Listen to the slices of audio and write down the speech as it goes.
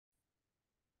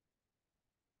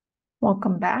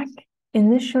Welcome back. In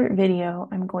this short video,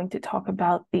 I'm going to talk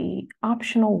about the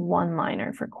optional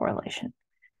one-liner for correlation.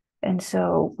 And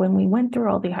so when we went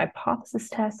through all the hypothesis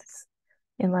tests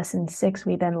in lesson 6,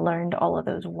 we then learned all of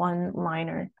those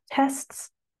one-liner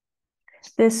tests.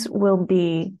 This will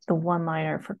be the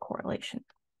one-liner for correlation.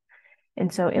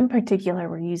 And so in particular,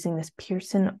 we're using this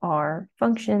Pearson R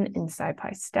function in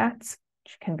SciPy Stats,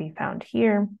 which can be found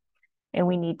here. And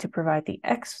we need to provide the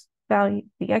X value,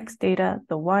 the X data,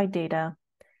 the Y data,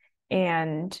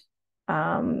 and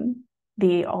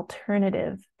the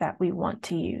alternative that we want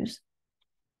to use.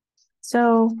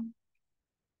 So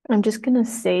I'm just going to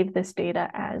save this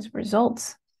data as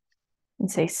results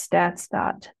and say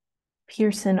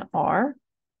stats.Pearson R.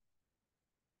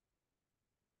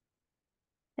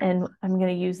 And I'm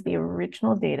going to use the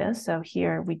original data. So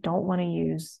here we don't want to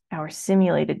use our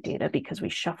simulated data because we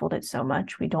shuffled it so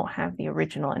much. We don't have the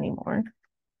original anymore.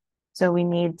 So we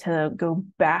need to go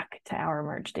back to our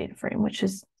merge data frame, which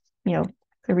is, the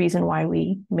reason why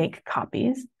we make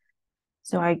copies.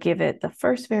 So I give it the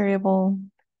first variable,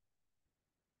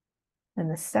 then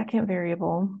the second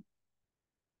variable,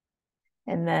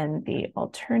 and then the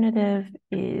alternative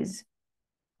is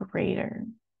greater.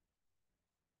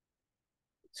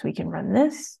 So we can run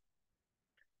this.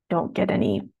 Don't get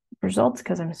any results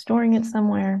because I'm storing it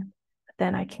somewhere. But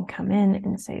then I can come in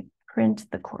and say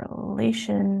print the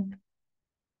correlation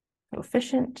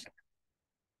coefficient.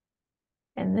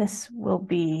 And this will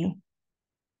be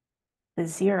the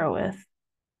 0th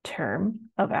term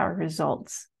of our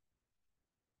results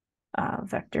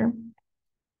vector.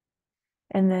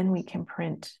 And then we can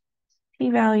print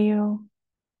p-value.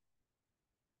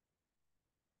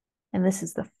 And this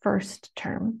is the first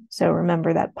term. So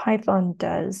remember that Python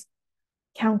does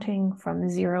counting from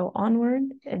 0 onward.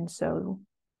 And so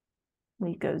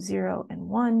we go 0 and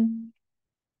 1.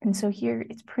 And so here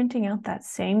it's printing out that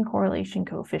same correlation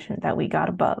coefficient that we got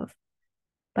above,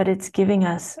 but it's giving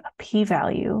us a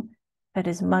p-value that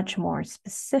is much more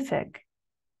specific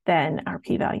than our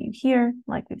p-value here,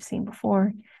 like we've seen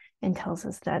before, and tells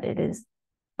us that it is,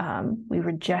 we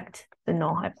reject the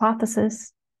null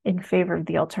hypothesis in favor of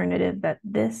the alternative that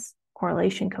this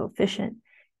correlation coefficient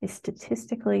is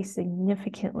statistically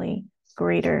significantly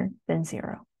greater than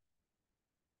 0.